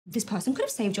this person could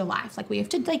have saved your life. Like we have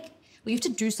to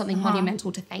do something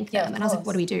monumental to thank them. And I was like,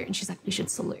 what do we do? And she's like, we should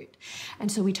salute.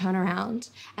 And so we turn around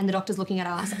and the doctor's looking at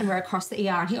us and we're across the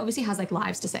ER and he obviously has like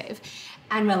lives to save.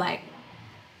 And we're like,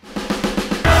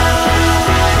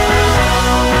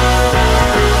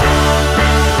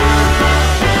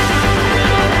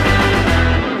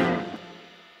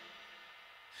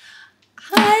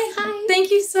 Thank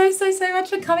you so much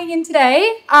for coming in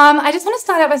today. I just want to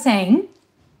start out by saying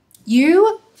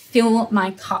you fill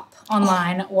my cup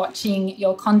online watching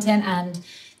your content and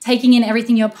taking in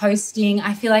everything you're posting.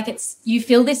 I feel like you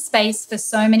fill this space for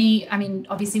so many, I mean,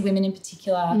 obviously women in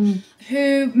particular,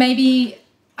 who maybe,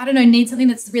 I don't know, need something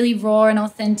that's really raw and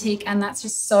authentic, and that's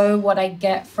just so what I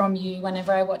get from you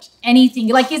whenever I watch anything.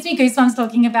 Like, gives me goosebumps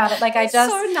talking about it. Like, I just...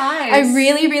 so nice. I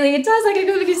really, it does. Like, I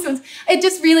get goosebumps. It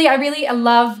just really, I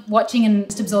love watching and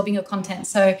just absorbing your content.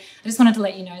 So I just wanted to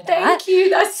let you know that. Thank you.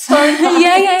 That's so nice.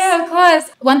 Yeah, of course.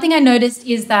 One thing I noticed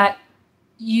is that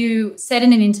you said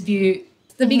in an interview,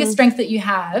 the biggest strength that you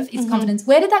have is confidence.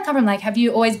 Where did that come from? Like, have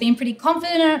you always been pretty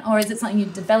confident, or is it something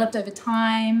you've developed over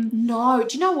time? No.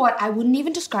 Do you know what? I wouldn't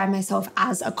even describe myself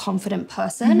as a confident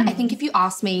person. I think if you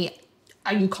ask me,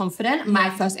 are you confident? My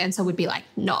first answer would be like,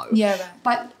 no. Yeah, right.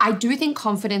 But I do think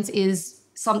confidence is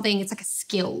something, it's like a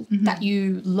skill that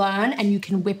you learn and you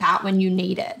can whip out when you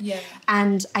need it. Yeah.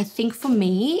 And I think for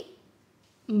me,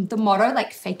 the motto,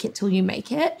 like, fake it till you make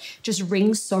it, just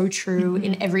rings so true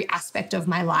in every aspect of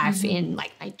my life, in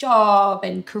like my job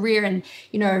and career and,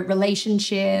 you know,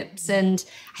 relationships. And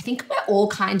I think we're all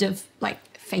kind of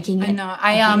like faking it. I know.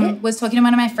 I was talking to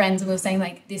one of my friends and we were saying,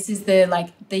 like, this is the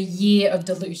year of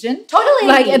delusion. Totally.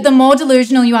 Like, the more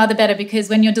delusional you are, the better, because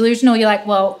when you're delusional, you're like,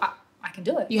 well, I can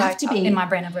do it. You have to be. In my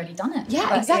brain, I've already done it. Yeah,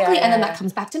 But, exactly. And then that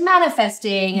comes back to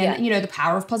manifesting and, you know, the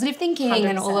power of positive thinking 100%.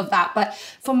 and all of that. But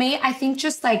for me, I think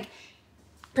just like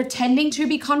pretending to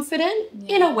be confident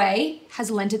in a way has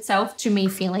lent itself to me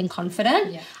feeling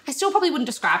confident. Yeah. I still probably wouldn't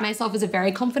describe myself as a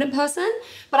very confident person,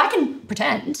 but I can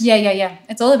pretend. Yeah.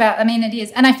 It's all about, I mean, it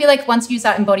is. And I feel like once you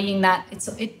start embodying that,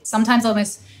 it sometimes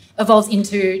almost evolves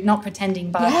into not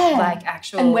pretending, but like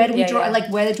actual. And where do we draw,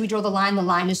 like, where do we draw the line? The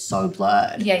line is so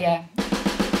blurred. Yeah.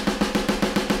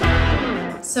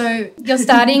 So you're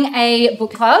starting a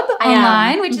book club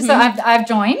online, which is, so I've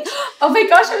joined. Oh my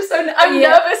gosh, I'm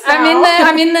nervous now.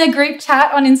 I'm in the group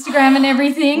chat on Instagram and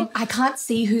everything. I can't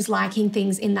see who's liking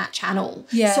things in that channel.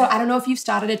 Yeah. So I don't know if you've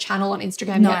started a channel on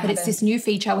Instagram yet, but it's this new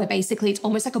feature where basically it's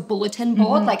almost like a bulletin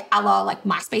board, like a la like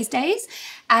MySpace days.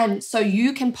 And so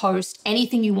you can post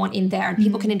anything you want in there and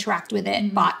people can interact with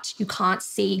it, but you can't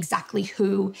see exactly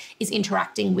who is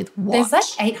interacting with what. There's like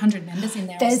 800 members in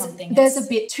there or something. There's a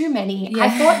bit too many. Yeah. I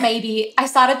thought maybe I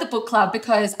started the book club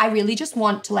because I really just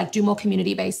want to like do more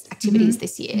community-based activities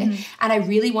this year. And I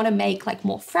really want to make like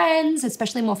more friends,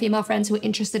 especially more female friends who are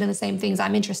interested in the same things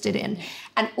I'm interested in.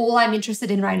 And all I'm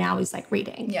interested in right now is like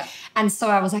reading. Yeah. And so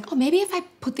I was like, oh, maybe if I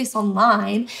put this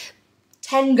online,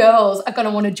 10 girls are going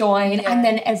to want to join. And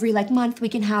then every like month we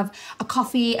can have a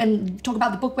coffee and talk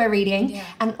about the book we're reading. Yeah.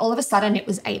 And all of a sudden it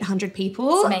was 800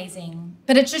 people. It's amazing.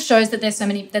 But it just shows that there's so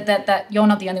many, that you're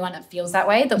not the only one that feels that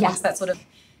way, that wants that sort of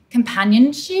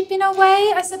companionship in a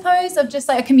way, I suppose, of just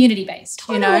like a community based,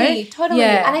 Totally.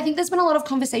 Yeah. And I think there's been a lot of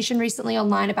conversation recently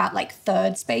online about like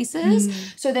third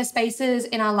spaces. So there's spaces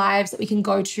in our lives that we can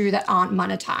go to that aren't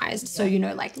monetized. So, you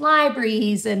know, like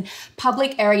libraries and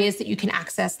public areas that you can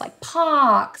access, like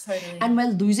parks. Totally. And we're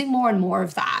losing more and more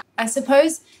of that. I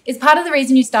suppose it's part of the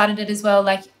reason you started it as well.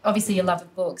 Like, obviously your love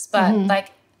of books, but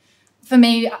like, for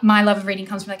me, my love of reading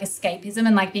comes from like escapism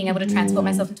and like being able to transport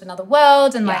myself into another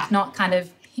world and like not kind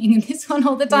of being in this one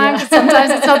all the time, because sometimes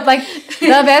it's not like the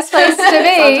best place to be.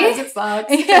 Sometimes it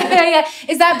sucks. Yeah.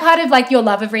 Is that part of like your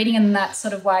love of reading, and that's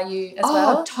sort of why you as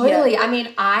well? Oh, totally. Yeah. I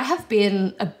mean, I have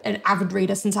been an avid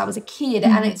reader since I was a kid,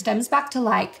 and it stems back to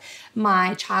like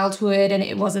my childhood, and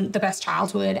it wasn't the best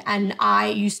childhood. And I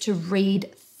used to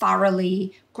read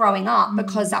thoroughly growing up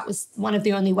because that was one of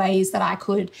the only ways that I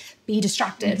could be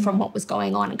distracted from what was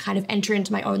going on and kind of enter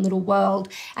into my own little world.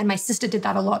 And my sister did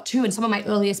that a lot too. And some of my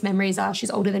earliest memories are,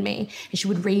 she's older than me, and she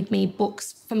would read me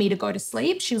books for me to go to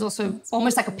sleep. She was also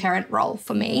almost like a parent role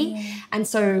for me. And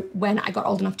so when I got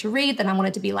old enough to read, then I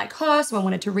wanted to be like her. So I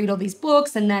wanted to read all these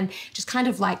books, and then just kind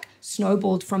of like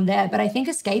snowballed from there. But I think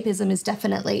escapism is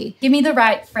definitely... Give me the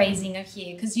right phrasing of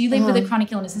here, because you live with a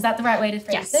chronic illness. Is that the right way to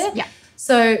phrase it? Yeah.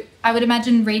 So I would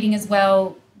imagine reading as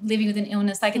well, living with an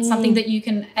illness, like it's something that you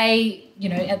can,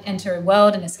 enter a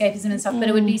world and escapism and stuff, but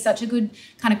it would be such a good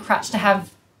kind of crutch to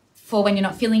have for when you're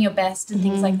not feeling your best and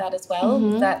things like that as well.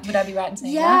 Would I be right in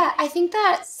saying that? Yeah, I think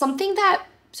that something that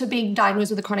so being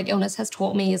diagnosed with a chronic illness has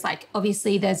taught me is like,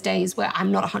 obviously there's days where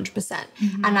I'm not 100%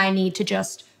 and I need to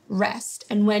just rest.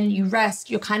 And when you rest,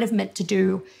 you're kind of meant to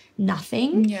do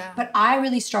nothing. Yeah. But I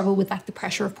really struggle with like the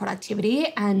pressure of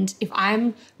productivity. And if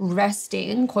I'm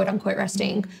resting, quote unquote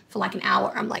resting for like an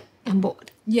hour, I'm like, I'm bored.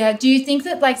 Yeah. Do you think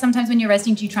that like sometimes when you're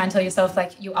resting, do you try and tell yourself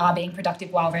like you are being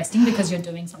productive while resting because you're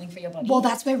doing something for your body? Well,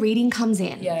 that's where reading comes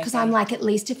in. Yeah, Because okay. I'm like, at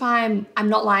least if I'm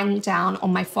not lying down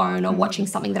on my phone or watching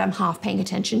something that I'm half paying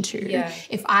attention to. Yeah.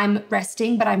 If I'm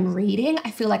resting but I'm reading,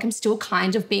 I feel like I'm still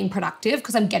kind of being productive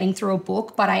because I'm getting through a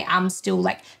book, but I am still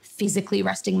like physically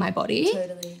resting my body.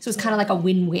 Totally. So it's kind of like a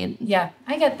win-win. Yeah,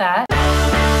 I get that.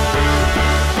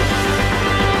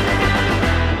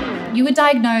 You were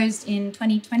diagnosed in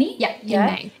 2020? Yeah, in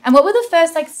May. And what were the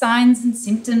first like signs and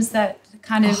symptoms that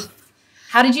kind of,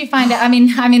 how did you find it? I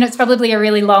mean, it's probably a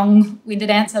really long-winded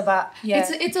answer, but yeah.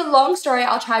 It's a long story.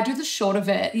 I'll try to do the short of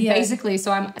it. Yeah. Basically,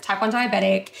 so I'm a type 1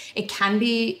 diabetic. It can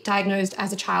be diagnosed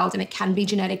as a child and it can be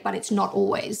genetic, but it's not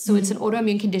always. So it's an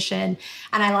autoimmune condition.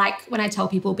 And I like when I tell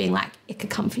people being like, it could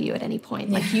come for you at any point.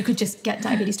 Like you could just get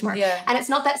diabetes tomorrow. Yeah. And it's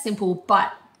not that simple,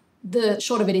 but the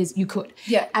short of it is you could.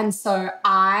 Yeah. And so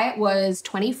I was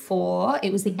 24.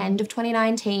 It was the end of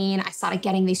 2019. I started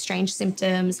getting these strange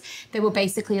symptoms. They were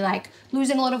basically like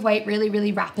losing a lot of weight really,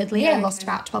 really rapidly. Yeah, I lost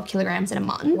about 12 kilograms in a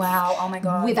month. Wow. Oh my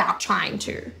God. Without trying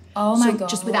to. Oh my God.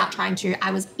 Just without trying to. I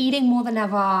was eating more than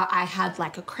ever. I had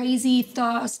like a crazy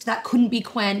thirst that couldn't be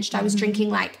quenched. I was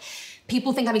drinking like,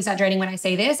 people think I'm exaggerating when I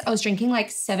say this. I was drinking like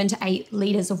 7 to 8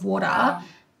 liters of water. Wow.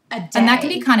 A day. And that can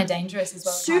be kind of dangerous as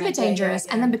well. Super dangerous.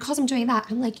 And then because I'm doing that,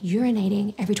 I'm like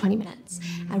urinating every 20 minutes.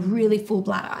 A really full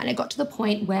bladder. And it got to the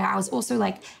point where I was also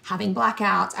like having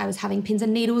blackouts. I was having pins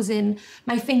and needles in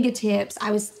my fingertips.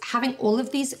 I was having all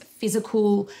of these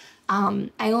physical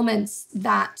ailments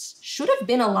that should have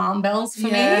been alarm bells for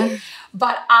me.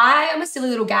 But I am a silly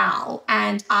little gal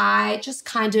and I just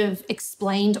kind of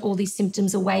explained all these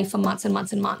symptoms away for months and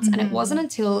months and months. And it wasn't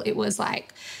until it was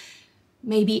like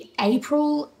maybe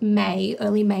April, May,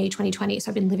 early May 2020.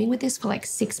 So I've been living with this for like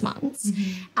 6 months.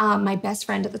 My best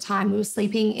friend at the time, we were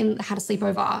had a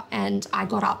sleepover and I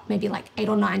got up maybe like 8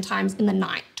 or 9 times in the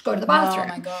night to go to the bathroom.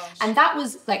 Oh my gosh. And that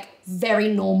was like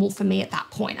very normal for me at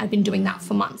that point. I'd been doing that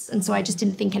for months. And so I just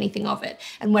didn't think anything of it.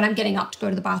 And when I'm getting up to go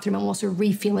to the bathroom, I'm also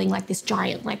refilling like this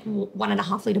giant, like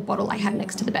 1.5 liter bottle I had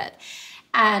next to the bed.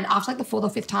 And after like the 4th or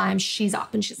 5th time, she's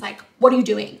up and she's like, what are you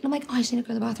doing? And I'm like, oh, I just need to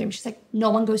go to the bathroom. She's like, no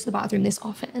one goes to the bathroom this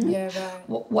often. Yeah,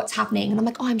 right. What's happening? And I'm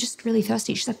like, oh, I'm just really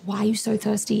thirsty. She's like, why are you so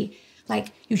thirsty?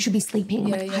 Like, you should be sleeping.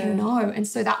 I'm like, I don't know. And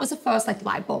so that was the first like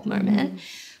light bulb moment.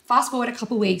 Fast forward a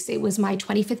couple of weeks, it was my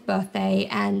 25th birthday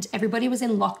and everybody was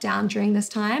in lockdown during this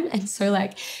time. And so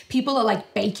like people are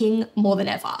like baking more than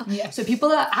ever. Yes. So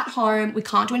people are at home. We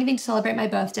can't do anything to celebrate my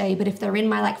birthday, but if they're in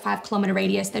my like 5 kilometer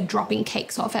radius, they're dropping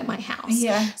cakes off at my house.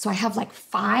 Yeah. So I have like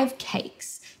 5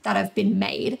 cakes that have been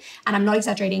made and I'm not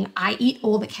exaggerating. I eat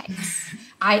all the cakes.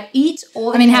 I eat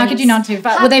all the I mean, cakes. how could you not do?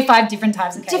 Were they 5 different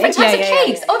types of cakes? Different types of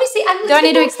cakes, obviously. And Don't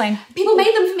need to explain. People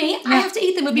made them for me. I have to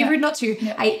eat them. It would be rude not to.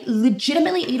 I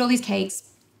legitimately eat all these cakes,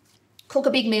 cook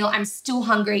a big meal. I'm still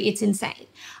hungry. It's insane.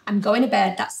 I'm going to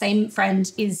bed. That same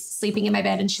friend is sleeping in my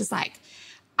bed and she's like,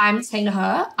 I'm saying to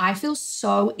her, I feel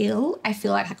so ill. I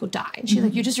feel like I could die. And she's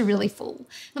like, you're just really full.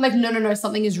 I'm like, no,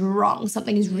 something is wrong.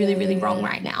 Something is really, really wrong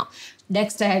right now.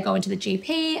 Next day I go into the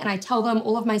GP and I tell them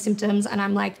all of my symptoms and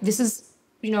I'm like, this is,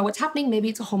 you know, what's happening. Maybe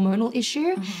it's a hormonal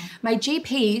issue. My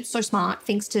GP, so smart,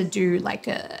 thinks to do like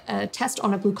a test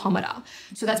on a glucometer.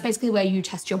 So that's basically where you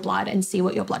test your blood and see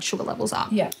what your blood sugar levels are.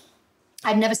 Yeah.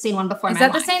 I'd never seen one before in Is my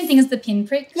that life. the same thing as the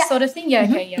pinprick sort of thing? Yeah,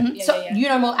 okay, yeah. So you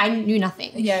know more, I knew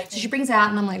nothing. Yeah. So she brings it out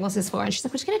and I'm like, what's this for? And she's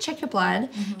like, we're just going to check your blood.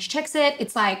 She checks it.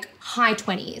 It's like high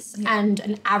 20s and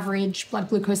an average blood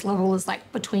glucose level is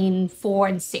like between 4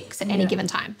 and 6 at any given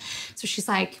time. So she's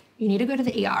like, you need to go to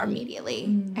the ER immediately.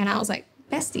 And I was like,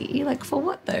 bestie, like for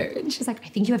what though? And she's like, I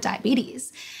think you have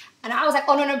diabetes. And I was like,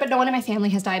 oh no, but no one in my family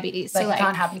has diabetes. Like, so like, it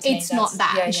can't happen to me. it's not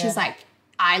that. Yeah, and she's like,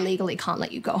 I legally can't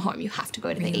let you go home. You have to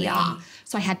go to the ER.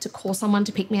 So I had to call someone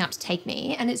to pick me up to take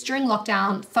me. And it's during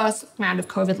lockdown, first round of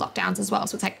COVID lockdowns as well.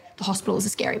 So it's like the hospital is a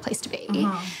scary place to be.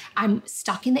 I'm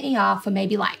stuck in the ER for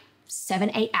maybe like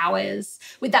 7-8 hours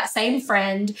with that same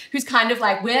friend who's kind of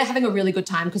like, we're having a really good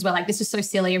time because we're like, this is so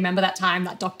silly. Remember that time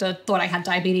that doctor thought I had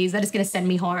diabetes? They're just going to send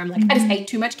me home. Like, I just ate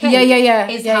too much cake. Yeah.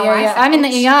 I'm in the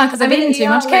ER because I've eaten too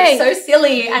much cake. So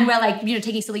silly. And we're like, you know,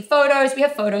 taking silly photos. We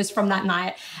have photos from that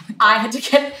night. I had to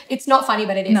get, it's not funny,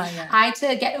 but it is. I had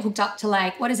to get hooked up to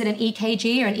like, what is it, an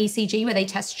EKG or an ECG where they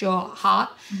test your heart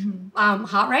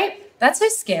rate. That's so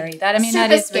scary. That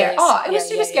super is scary. really, It was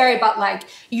super scary, but like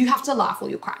you have to laugh or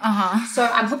you cry. Uh-huh. So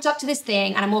I'm hooked up to this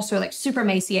thing, and I'm also like super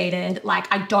emaciated. Like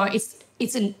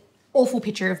it's an awful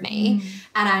picture of me,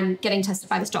 and I'm getting tested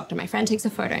by this doctor. My friend takes a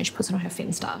photo and she puts it on her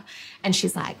Finsta, and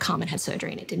she's like, Carmen had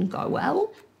surgery and it didn't go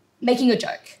well. Making a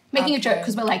joke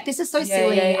because we're like, this is so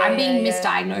silly. I'm being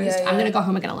misdiagnosed. I'm going to go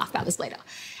home. We're going to laugh about this later.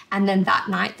 And then that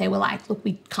night they were like, look,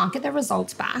 we can't get the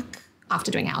results back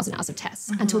after doing hours and hours of tests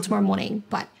until tomorrow morning.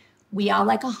 But we are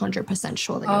like 100%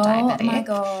 sure that you're diabetic. Oh my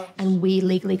God. And we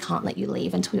legally can't let you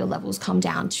leave until your levels come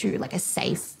down to like a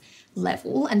safe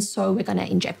level. And so we're going to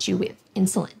inject you with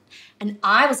insulin. And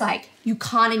I was like, you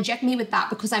can't inject me with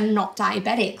that because I'm not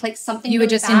diabetic. Like something you were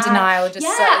just in denial. I was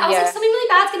like, something really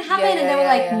bad's going to happen. And they were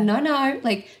like, no,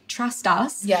 like trust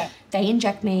us. Yeah. They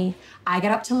inject me. I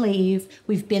get up to leave.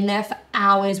 We've been there for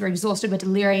hours. We're exhausted. We're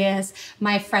delirious.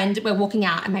 We're walking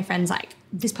out and my friend's like,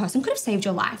 this person could have saved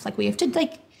your life. Like we have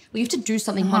to do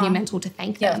something monumental to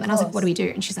thank them. And I was like, what do we do?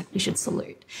 And she's like, we should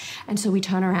salute. And so we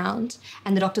turn around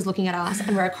and the doctor's looking at us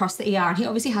and we're across the ER and he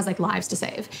obviously has like lives to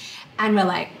save. And we're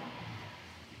like,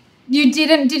 did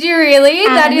you really?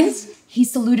 And he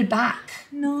saluted back.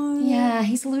 No. Yeah,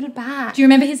 he saluted back. Do you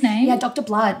remember his name? Yeah, Dr.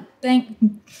 Blood.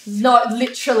 No,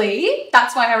 literally.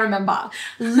 That's why I remember.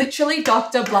 Literally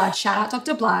Dr. Blood. Shout out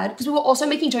Dr. Blood. Because we were also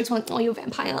making jokes like, oh, you're a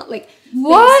vampire. Like,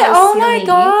 what? So oh silly. My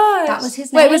God. That was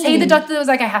his name. Wait, was he the doctor that was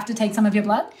like, I have to take some of your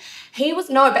blood? He was,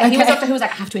 no, but he was the doctor who was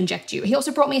like, I have to inject you. He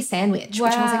also brought me a sandwich,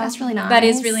 which I was like, that's really nice. That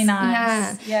is really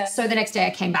nice. Yeah. So the next day I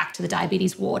came back to the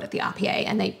diabetes ward at the RPA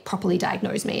and they properly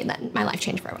diagnosed me and then my life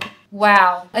changed forever.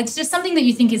 Wow. It's just something that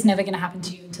you think is never going to happen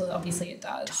to you until obviously it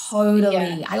does. Totally.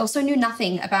 Yeah. I also knew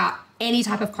nothing about any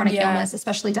type of chronic illness,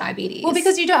 especially diabetes. Well,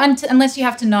 because you don't, unless you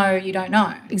have to know, you don't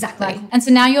know. Exactly. And so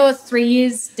now you're 3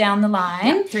 years down the line.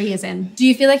 Yeah, 3 years in. Do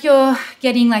you feel like you're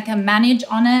getting like a manage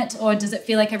on it, or does it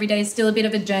feel like every day is still a bit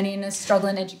of a journey and a struggle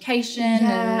in education?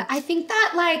 Yeah, I think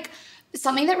that like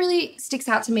something that really sticks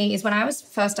out to me is when I was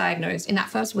first diagnosed, in that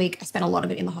first week, I spent a lot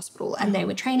of it in the hospital and they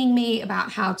were training me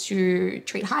about how to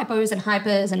treat hypos and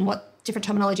hypers and what different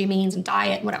terminology means and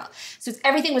diet and whatever. So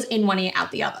everything was in one ear, out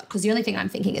the other, because the only thing I'm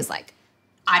thinking is like,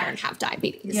 I don't have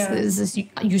diabetes. Yeah. This is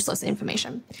useless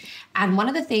information. And one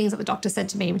of the things that the doctor said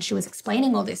to me when she was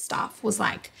explaining all this stuff was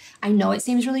like, I know it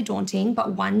seems really daunting,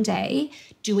 but one day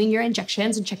doing your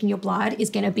injections and checking your blood is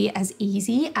going to be as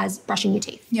easy as brushing your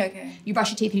teeth. Yeah, okay. You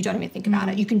brush your teeth, you don't even think about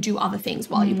it. You can do other things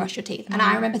while you brush your teeth. And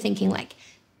I remember thinking like,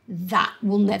 that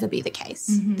will never be the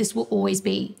case. This will always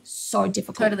be so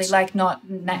difficult. Totally, like not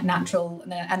a natural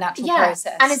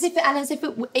process. And as if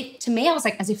it to me, I was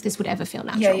like, as if this would ever feel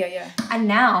natural. Yeah. And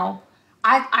now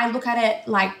I look at it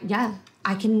like,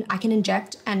 I can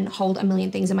inject and hold a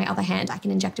million things in my other hand. I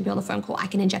can inject and be on the phone call. I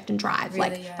can inject and drive.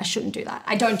 Really, I shouldn't do that.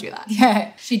 I don't do that.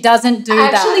 Yeah, she doesn't do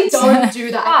that. I actually don't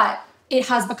do that. But it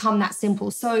has become that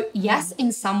simple. So yes,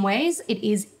 in some ways it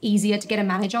is easier to get a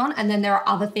manage on. And then there are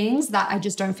other things that I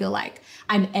just don't feel like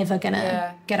I'm ever going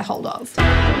to get a hold of.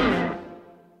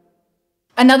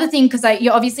 Another thing, because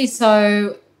you're obviously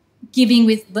so giving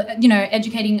with,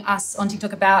 educating us on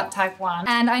TikTok about type 1.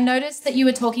 And I noticed that you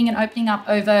were talking and opening up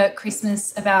over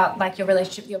Christmas about like your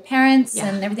relationship with your parents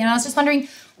and everything. And I was just wondering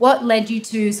what led you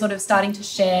to sort of starting to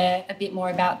share a bit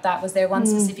more about that? Was there one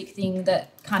specific thing that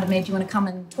kind of made you want to come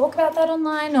and talk about that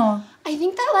online? Or I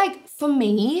think that like for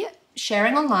me,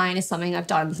 sharing online is something I've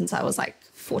done since I was like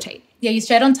 14. Yeah, you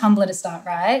shared on Tumblr to start,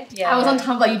 right? Yeah, I was on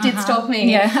Tumblr. You did stalk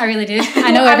me. Yeah, I really did.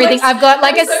 I know everything. I've got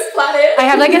like I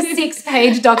have like a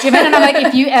 6-page document, and I'm like,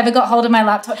 if you ever got hold of my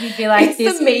laptop, you'd be like,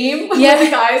 it's the meme. Yeah, the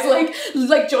guys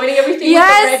like joining everything with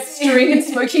the red string and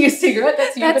smoking a cigarette.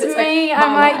 That's you. That's me.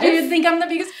 I'm like, you think I'm the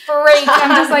biggest freak?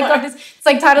 I'm just like got this. It's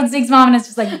like titled Zigs Mom, and it's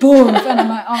just like boom, and I'm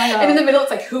like, oh my God. And in the middle,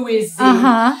 it's like, who is Zig?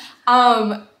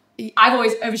 I've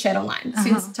always overshared online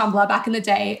since Tumblr back in the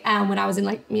day when I was in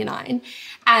like year 9.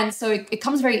 And so it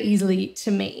comes very easily to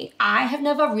me. I have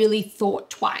never really thought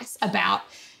twice about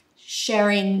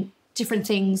sharing different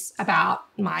things about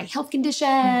my health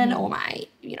condition or my,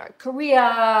 career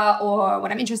or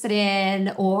what I'm interested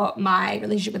in or my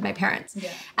relationship with my parents.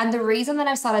 Yeah. And the reason that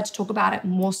I've started to talk about it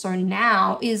more so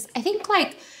now is I think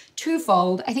like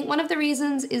twofold. I think one of the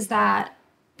reasons is that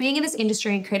being in this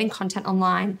industry and creating content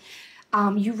online,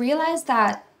 you realize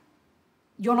that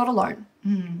you're not alone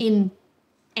in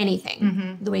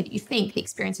anything, the way that you think, the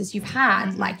experiences you've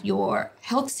had, like your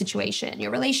health situation,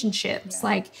 your relationships,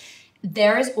 like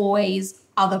there is always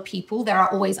other people. There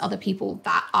are always other people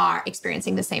that are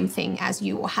experiencing the same thing as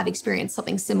you or have experienced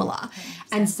something similar. 100%.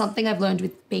 And something I've learned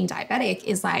with being diabetic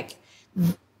is like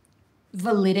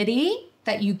validity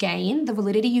that you gain, the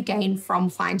validity you gain from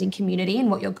finding community and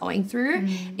what you're going through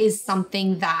is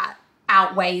something that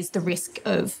outweighs the risk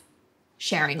of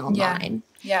sharing online.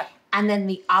 Yeah. And then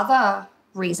the other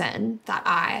reason that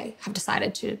I have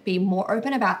decided to be more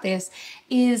open about this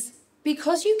is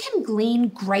because you can glean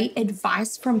great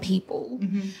advice from people.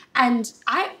 And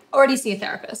I already see a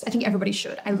therapist. I think everybody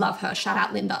should. I love her. Shout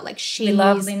out Linda. Like We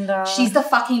love Linda. She's the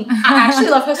fucking, I actually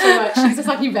love her so much. She's the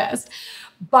fucking best.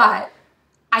 But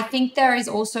I think there is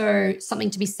also something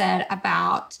to be said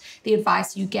about the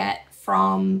advice you get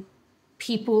from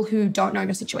people who don't know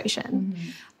your situation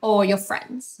or your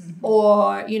friends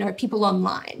or, you know, people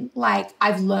online. Like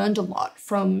I've learned a lot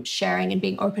from sharing and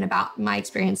being open about my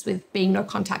experience with being no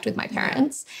contact with my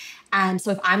parents. And so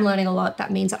if I'm learning a lot,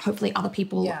 that means that hopefully other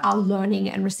people are learning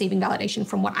and receiving validation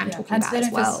from what I'm talking about as well. And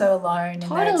so they don't feel so alone in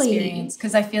their experience.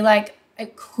 Because I feel like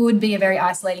it could be a very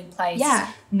isolating place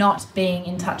not being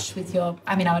in touch with your,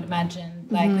 I mean, I would imagine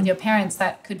like with your parents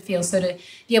that could feel, so to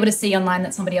be able to see online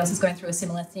that somebody else is going through a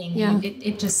similar thing,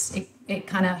 it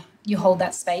kind of, you hold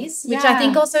that space, which I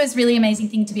think also is really amazing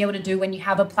thing to be able to do when you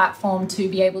have a platform to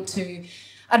be able to,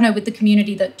 I don't know, with the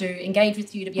community that do engage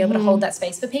with you, to be able to hold that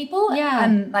space for people.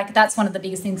 And like that's one of the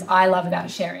biggest things I love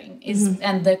about sharing is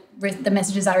and the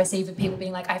messages I receive of people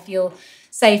being like, I feel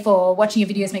safe, or watching your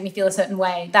videos make me feel a certain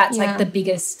way. That's like the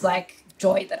biggest like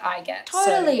joy that I get.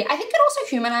 Totally. So, I think it also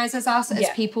humanizes us as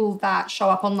people that show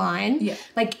up online.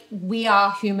 Like we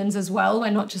are humans as well.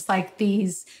 We're not just like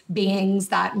these beings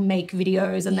that make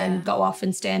videos and then go off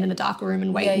and stand in a dark room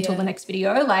and wait until the next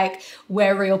video. Like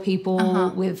we're real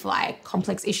people with like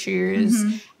complex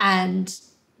issues. And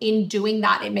in doing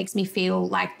that, it makes me feel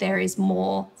like there is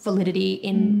more validity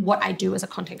in what I do as a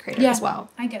content creator as well.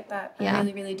 I get that. I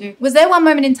really, really do. Was there one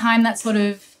moment in time that sort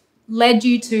of led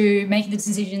you to making the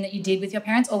decision that you did with your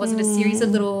parents, or was it a series of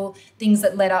little things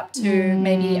that led up to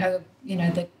maybe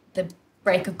the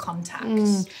break of contact?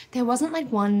 There wasn't like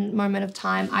one moment of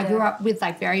time. I grew up with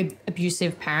like very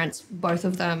abusive parents, both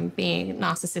of them being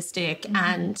narcissistic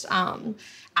and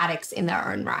addicts in their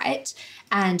own right.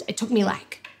 And it took me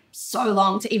like so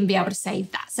long to even be able to say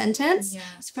that sentence.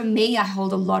 So for me, I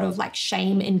hold a lot of like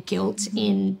shame and guilt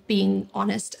in being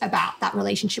honest about that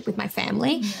relationship with my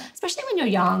family, especially when you're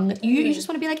young. You just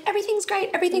want to be like, everything's great,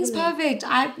 everything's perfect.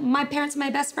 My parents are my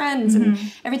best friends and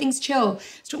everything's chill.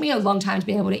 It took me a long time to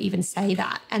be able to even say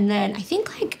that. And then I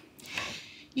think like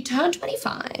you turn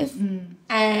 25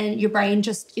 and your brain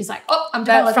just is like, oh, I'm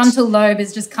developed. That frontal lobe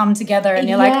has just come together and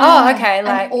you're like, oh, okay.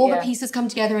 Like and all the pieces come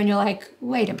together and you're like,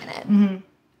 wait a minute.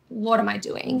 What am I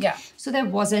doing? So there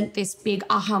wasn't this big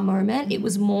aha moment. It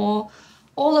was more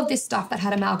all of this stuff that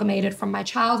had amalgamated from my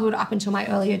childhood up until my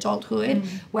early adulthood,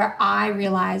 where I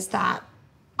realized that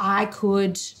I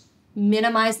could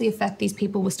minimize the effect these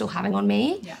people were still having on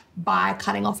me by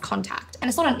cutting off contact. And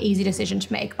it's not an easy decision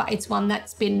to make, but it's one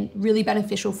that's been really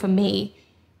beneficial for me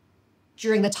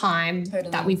during the time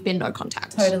that we've been no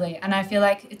contact. And I feel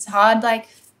like it's hard like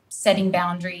setting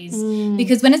boundaries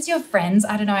because when it's your friends,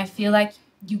 I don't know, I feel like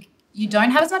you don't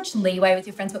have as much leeway with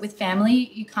your friends, but with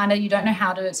family, you don't know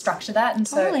how to structure that. And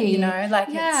so, you know, like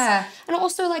and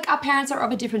also like our parents are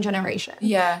of a different generation.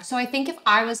 So I think if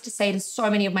I was to say to so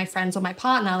many of my friends or my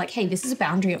partner, like, hey, this is a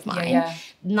boundary of mine,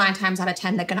 9 times out of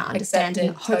 10, they're going to understand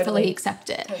and hopefully accept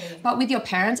it. But with your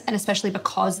parents, and especially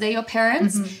because they're your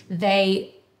parents,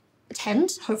 they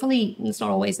tend, hopefully it's not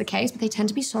always the case, but they tend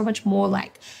to be so much more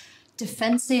like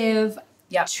defensive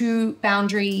to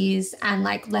boundaries and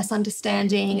like less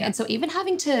understanding. And so even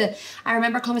having to, I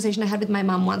remember a conversation I had with my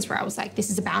mum once where I was like, this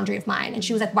is a boundary of mine. And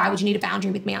she was like, why would you need a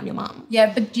boundary with me? I'm your mum.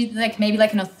 But do you, like maybe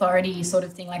like an authority sort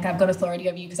of thing, like I've got authority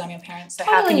over you because I'm your parent. So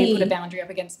how can you put a boundary up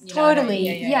against, you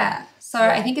know? So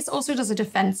I think it's also just a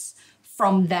defense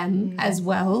from them as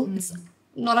well. It's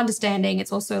not understanding.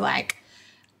 It's also like,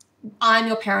 I'm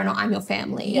your parent or I'm your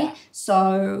family.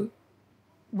 So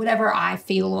whatever I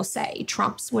feel or say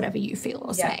trumps whatever you feel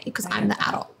or say because I'm the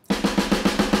adult.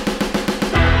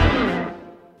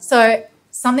 So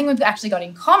something we've actually got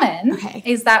in common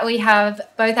is that we have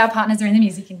both our partners are in the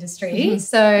music industry.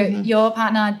 So your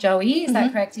partner, Joey, is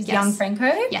that correct? He's young Franco.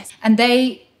 And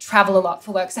they travel a lot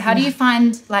for work. So how do you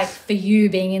find, like, for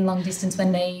you being in long distance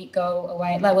when they go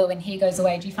away, like, well, when he goes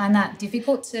away, do you find that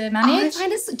difficult to manage?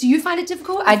 Do you find it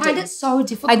difficult? I find it so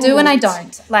difficult. I do and I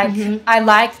don't. Like, I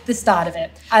like the start of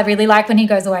it. I really like when he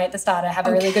goes away at the start. I have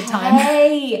a really good time.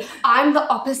 Hey, I'm the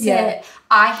opposite.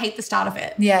 I hate the start of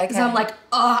it. Yeah, okay. Because I'm like,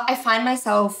 oh, I find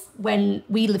myself when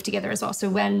we live together as well. So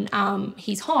when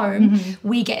he's home,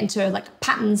 we get into like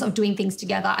patterns of doing things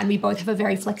together, and we both have a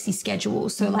very flexy schedule.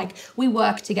 So like we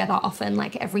work together often,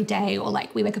 like every day, or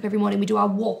like we wake up every morning, we do our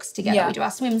walks together, we do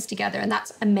our swims together, and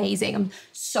that's amazing. I'm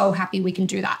so happy we can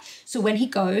do that. So when he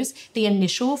goes, the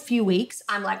initial few weeks,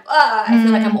 I'm like, I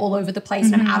feel like I'm all over the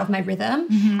place and I'm out of my rhythm.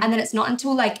 And then it's not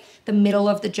until like the middle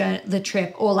of the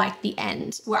trip or like the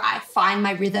end where I find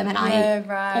my rhythm and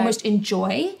I almost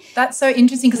enjoy. That's so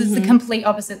interesting because it's the complete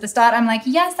opposite. At the start, I'm like,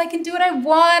 yes, I can do what I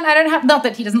want. I don't have, not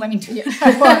that he doesn't let me do what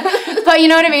I want, but you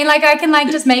know what I mean? Like I can like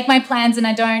just make my plans and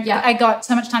I don't, I got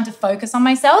so much time to focus on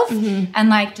myself and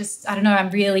like just, I don't know,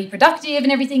 I'm really productive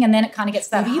and everything. And then it kind of gets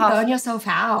to that Maybe you burn yourself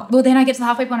out. Well, then I get to the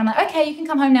halfway point. I'm like, okay, you can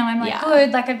come home now. I'm like,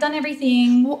 good. Like I've done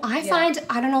everything. Well, I find,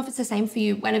 I don't know if it's the same for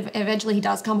you, when eventually he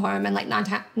does come home and like 9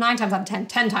 times out of 10,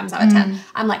 10 times out of 10,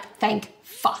 I'm like, thank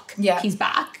fuck he's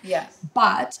back. Yeah.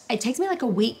 But it takes me like a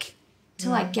week to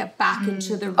like get back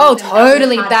into the room. Oh,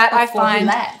 totally. That I find.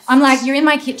 Left. I'm like, you're in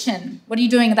my kitchen. What are you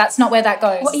doing? That's not where that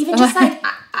goes. Well, even just like,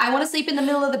 I want to sleep in the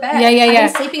middle of the bed. Yeah.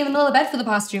 I've been sleeping in the middle of the bed for the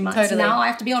past 2 months. Totally. Now I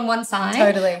have to be on one side.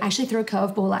 Totally. I actually threw a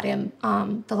curveball at him.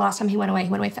 The last time he went away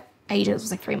for ages. It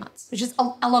was like 3 months, which is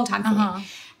a long time for me.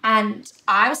 And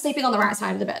I was sleeping on the right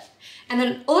side of the bed. And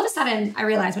then all of a sudden, I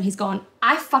realized when he's gone,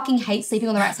 I fucking hate sleeping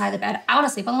on the right side of the bed. I want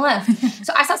to sleep on the left.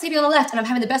 So I start sleeping on the left and I'm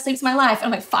having the best sleeps of my life. And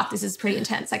I'm like, fuck, this is pretty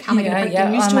intense. Like, how am I going to break the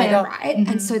news to him, right?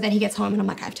 And so then he gets home and I'm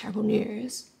like, I have terrible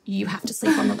news. You have to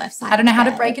sleep on the left side. I don't know how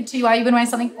to break it to you. Are you when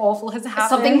something awful has happened?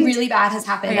 Something really bad has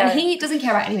happened. And he doesn't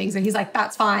care about anything. So he's like,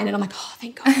 that's fine. And I'm like, oh,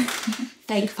 thank God.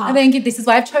 Thank fuck. I think this is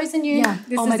why I've chosen you. Yeah.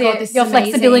 This oh is my God, it. this Your is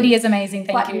flexibility is amazing.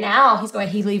 Thank you. But now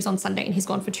he leaves on Sunday and he's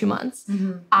gone for 2 months.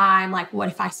 I'm like, what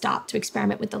if I start to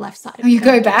experiment with the left side of you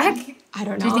go back? I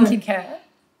don't know. Do you think he'd care?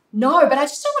 No, but I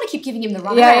just don't want to keep giving him the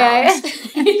runaround. Yeah.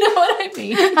 You know what I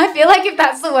mean? I feel like if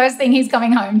that's the worst thing he's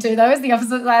coming home to, though, is the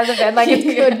opposite side of the bed. Like it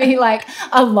could be like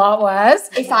a lot worse.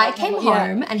 If I came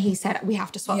home and he said we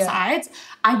have to swap sides,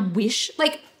 I wish,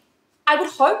 like, I would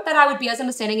hope that I would be as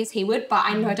understanding as he would, but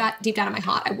I know deep down in my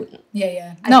heart I wouldn't.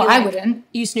 Yeah. No, I wouldn't.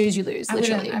 You snooze, you lose,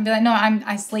 literally. I'd be like, no,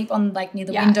 I sleep on like near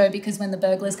the window because when the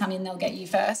burglars come in, they'll get you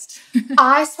first.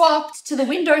 I swapped to the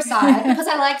window side because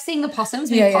I like seeing the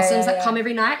possums. We have possums that come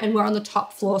every night and we're on the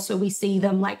top floor so we see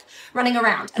them like running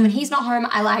around. And when he's not home,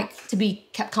 I like to be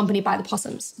kept company by the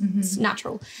possums. It's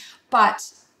natural.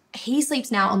 But he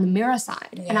sleeps now on the mirror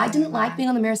side. And I didn't like being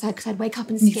on the mirror side because I'd wake up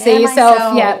and scare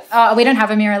myself. Yeah. We don't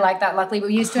have a mirror like that, luckily, but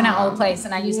we used to in our old place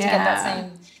and I used to get that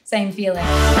same feeling.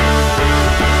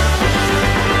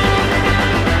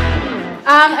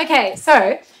 Okay,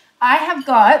 so I have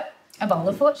got a bowl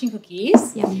of fortune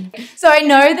cookies. Yum. So I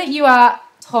know that you are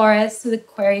Taurus with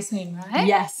Aquarius moon, right?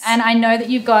 Yes. And I know that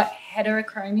you've got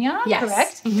heterochromia,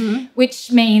 correct?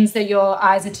 Which means that your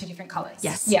eyes are 2 different colours.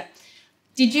 Yes. Yeah.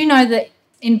 Did you know that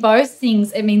in both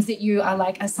things, it means that you are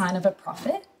like a sign of a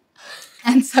prophet?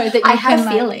 And so that you I had can,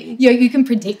 a feeling. You can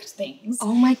predict things.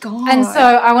 Oh my God. And so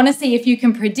I want to see if you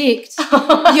can predict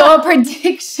your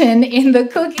prediction in the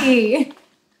cookie.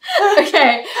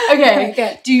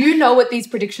 Okay. Do you know what these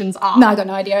predictions are? No, I got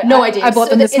no idea. No idea. I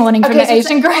bought them this morning from the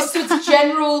Asian grocery. So it's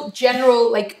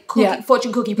general like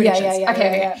fortune cookie predictions.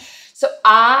 Okay. So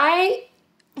I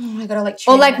gotta like.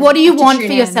 Or like, what do you want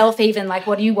for yourself? Even like,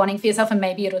 what are you wanting for yourself? And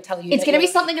maybe it'll tell you. It's gonna be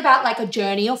something about like a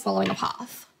journey or following a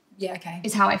path. Yeah. Okay.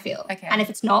 Is how I feel. Okay. And if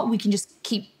it's not, we can just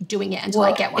keep doing it until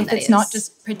I get one. If it's not,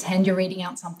 just pretend you're reading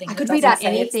out something. I could read out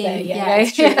anything. Yeah,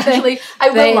 it's true. Actually, I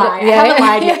will lie. I haven't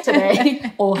lied yet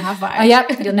today. Or have I? Oh,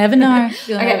 yep. You'll never know.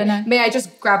 You'll never know. May I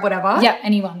just grab whatever? Yeah,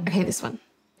 anyone. Okay, this one.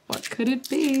 What could it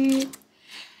be?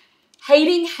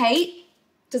 Hating hate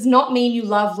does not mean you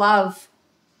love love.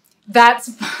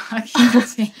 That's fucking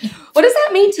deep. What does that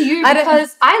mean to you?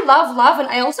 Because I love love and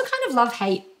I also kind of love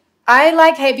hate. I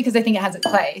like hate because I think it has its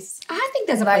place. I think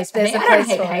there's a place for hate. I don't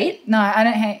hate hate. No, I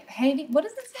don't hate. Hating, what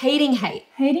is this? Hating hate.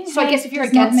 Hating so hate. I guess if you're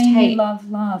does not against mean hate. You love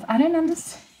love. I don't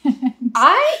understand.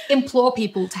 I implore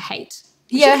people to hate.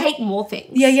 You should hate more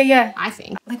things. Yeah. I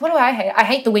think. Like, what do I hate? I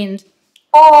hate the wind.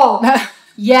 Oh,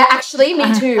 yeah, actually,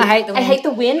 me too. I hate the wind. I hate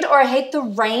the wind or I hate the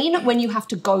rain when you have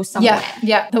to go somewhere.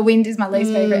 Yeah. The wind is my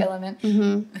least favorite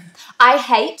element. I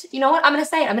hate, you know what? I'm going to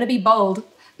say it. I'm going to be bold.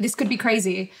 This could be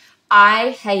crazy.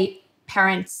 I hate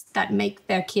parents that make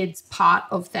their kids part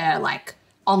of their like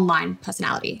online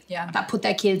personality. Yeah. That put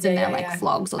their kids in their like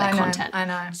vlogs or their content. I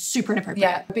know. Super inappropriate.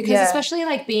 Yeah. Because especially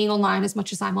like being online as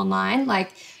much as I'm online,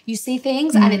 like you see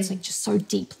things and it's like just so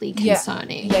deeply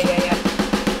concerning. Yeah.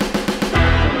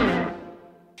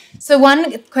 So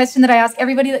one question that I ask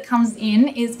everybody that comes in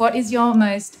is, what is your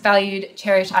most valued,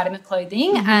 cherished item of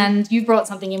clothing? And you've brought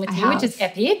something in with you, which is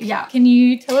epic. Yeah. Can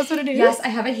you tell us what it is? Yes, I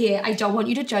have it here. I don't want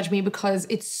you to judge me because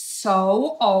it's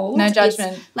so old. No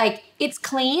judgment. It's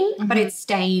clean, but it's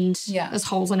stained. Yeah. There's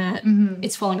holes in it.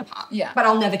 It's falling apart. Yeah. But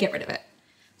I'll never get rid of it.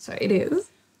 So it is.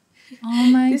 Oh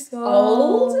my God.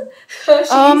 Old Hershey's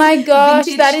oh my gosh,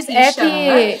 that is t-shirt.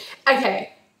 epic.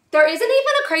 Okay. There isn't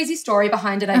even a crazy story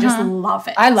behind it. I just love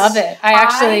it. I love it. I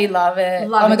actually love it.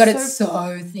 Love oh my it. God, it's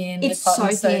so thin. It's so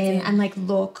thin. And like,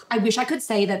 look, I wish I could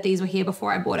say that these were here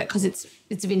before I bought it because it's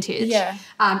vintage. Yeah.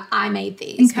 I made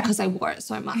these because I wore it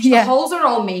so much. Yeah. The holes are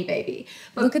all me, baby.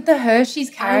 But look at the Hershey's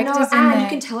characters in there. and you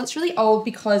can tell it's really old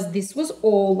because this was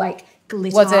all like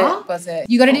glitter. Was it?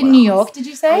 You got it in New York, did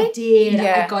you say? I did.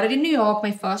 Yeah. I got it in New York.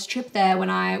 My first trip there when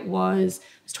I was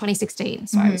 2016.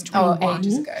 So I was 21. Oh,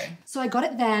 ages ago. So I got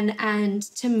it then. And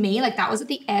to me, like that was at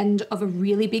the end of a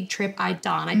really big trip I'd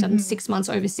done. I'd done 6 months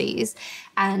overseas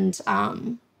and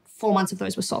 4 months of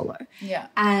those were solo. Yeah.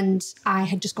 And I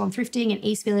had just gone thrifting in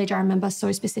East Village. I remember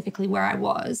so specifically where I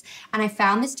was. And I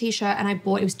found this t-shirt and it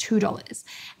was $2.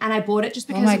 And I bought it just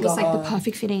because it was like the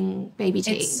perfect fitting baby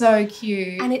tee. It's so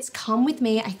cute. And it's come with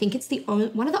me. I think it's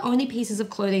one of the only pieces of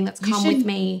clothing that's come with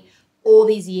me all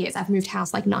these years. I've moved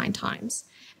house like 9 times.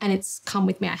 And it's come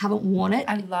with me. I haven't worn it.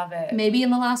 I love it. Maybe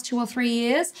in the last 2 or 3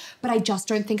 years, but I just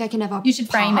don't think I can ever You should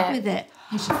frame part it. with it.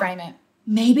 You should frame it.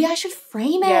 Maybe I should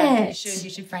frame it. Yeah, you should. You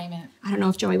should frame it. I don't know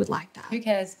if Joey would like that. Who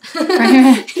cares? Frame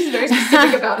it. He's very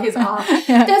specific about his art.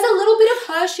 Yeah. There's a little bit of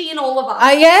Hershey in all of us.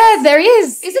 Yeah, there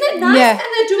is. Isn't it nice? Yeah. And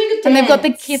they're doing a dance. And they've got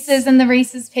the kisses and the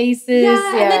Reese's Pieces.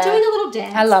 Yeah, and they're doing a little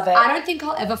dance. I love it. I don't think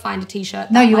I'll ever find a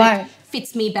t-shirt No, that you won't.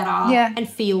 fits me better and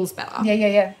feels better.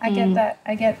 Yeah. I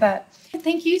get that.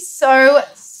 Thank you so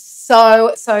much.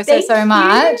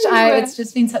 It's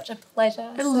just been such a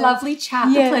pleasure. A lovely chat.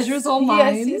 Yes. The pleasure is all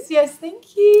mine. Yes.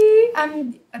 Thank you.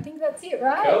 I think that's it,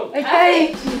 right? Cool.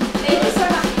 Okay. Thank you so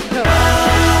much.